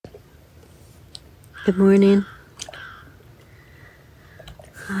Good morning.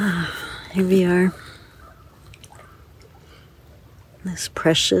 Here we are. This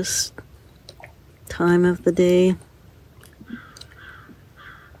precious time of the day.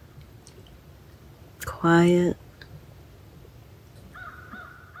 Quiet.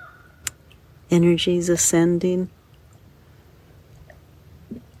 Energies ascending.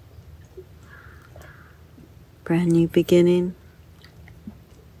 Brand new beginning.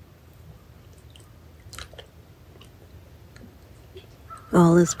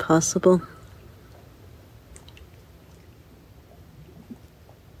 All is possible.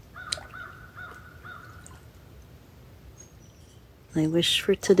 I wish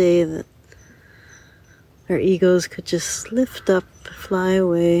for today that our egos could just lift up, fly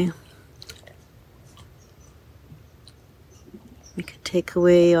away. We could take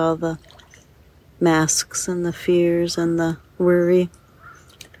away all the masks and the fears and the worry,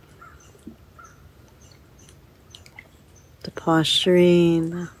 the posturing,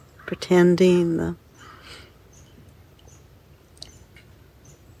 the pretending, the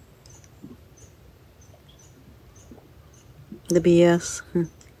BS.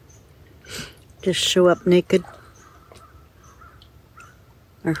 Just show up naked.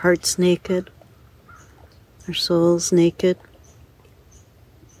 Our heart's naked. Our soul's naked.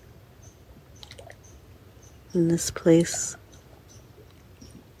 In this place.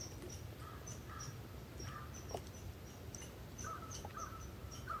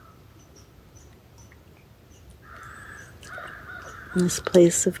 In this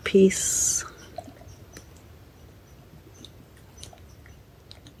place of peace.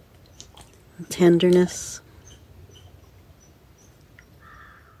 And tenderness.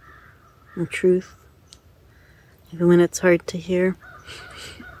 And truth. Even when it's hard to hear.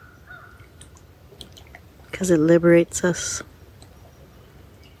 Because it liberates us.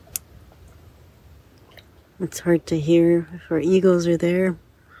 It's hard to hear if our egos are there.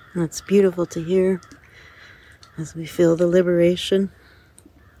 And it's beautiful to hear as we feel the liberation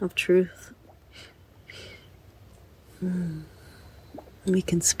of truth. We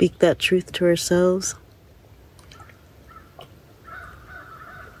can speak that truth to ourselves.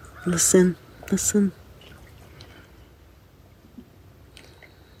 Listen, listen.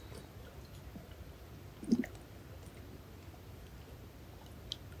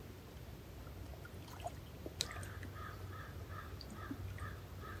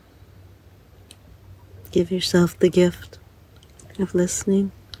 Give yourself the gift of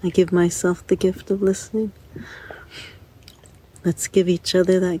listening. I give myself the gift of listening. Let's give each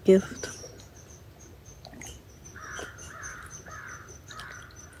other that gift.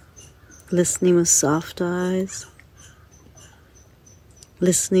 Listening with soft eyes.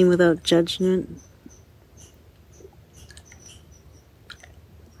 Listening without judgment.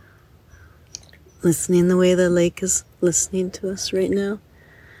 Listening the way the lake is listening to us right now.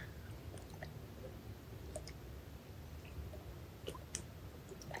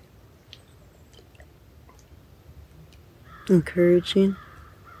 Encouraging,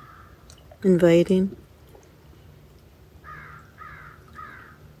 inviting.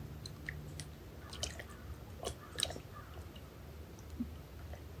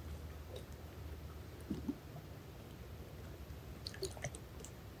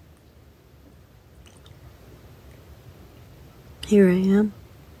 Here I am.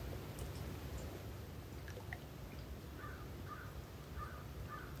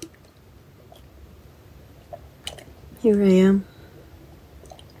 Here I am.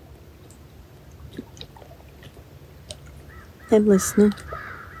 I'm listening.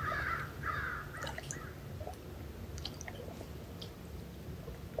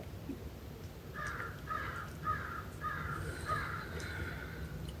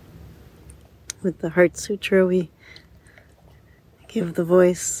 With the Heart Sutra, we give the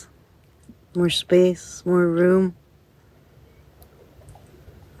voice more space, more room.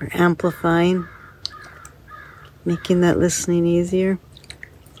 We're amplifying, making that listening easier.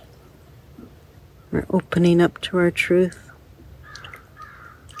 We're opening up to our truth.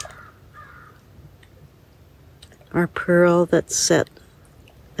 Our pearl that's set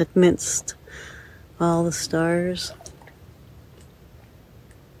amidst all the stars.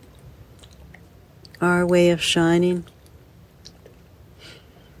 Our way of shining.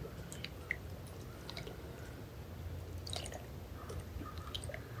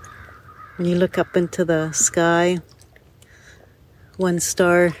 When you look up into the sky, one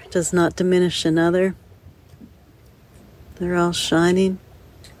star does not diminish another. They're all shining.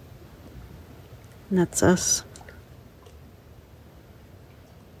 And that's us.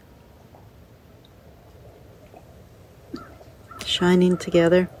 Shining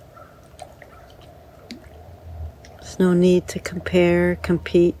together. There's no need to compare,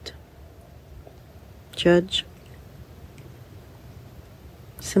 compete, judge.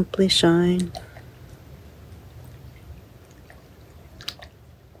 Simply shine.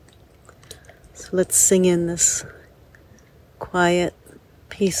 So let's sing in this quiet,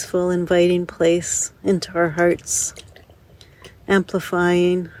 peaceful, inviting place into our hearts,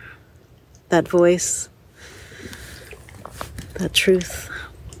 amplifying that voice, that truth,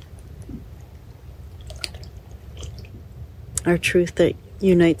 our truth that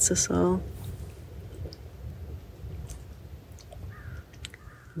unites us all.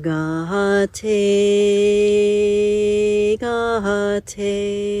 Gahate, Gahate,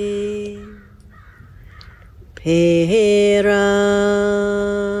 Pera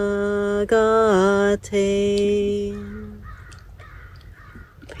Gahate,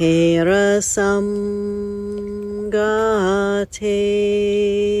 Pera Sam Gahate,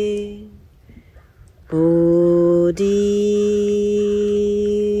 Bodhi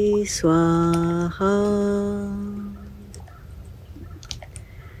Swaha.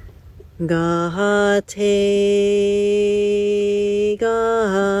 Gahate,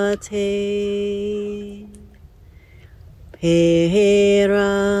 Gahate,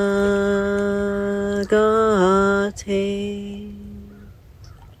 Pera Gahate,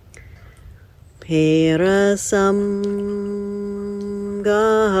 Pera Sam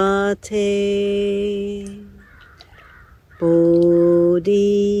Gahate, Bodhi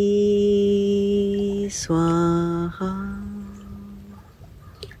Swaha.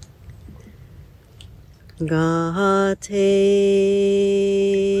 Gahate,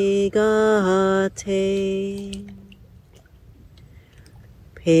 Gahate,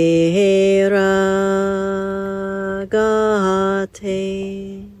 Pera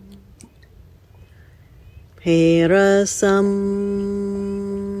Gahate, Pera Sam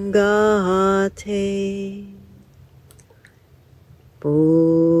Gahate,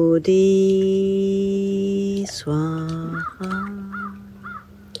 Bodhi Swaha.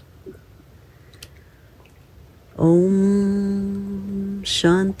 Om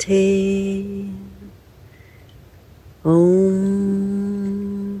Shanti,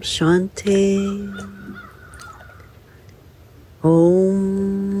 Om Shanti,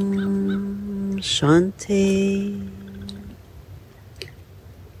 Om Shanti.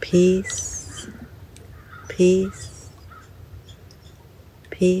 Peace, peace,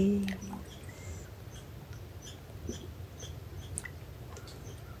 peace.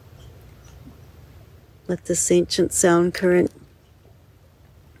 Let this ancient sound current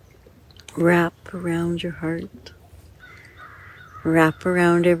wrap around your heart, wrap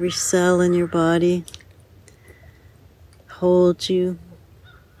around every cell in your body, hold you,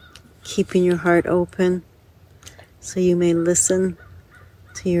 keeping your heart open so you may listen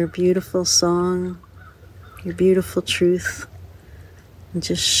to your beautiful song, your beautiful truth, and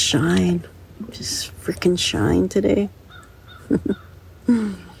just shine, just freaking shine today.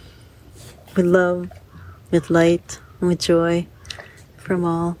 With love, with light, and with joy from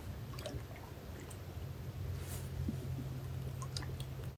all.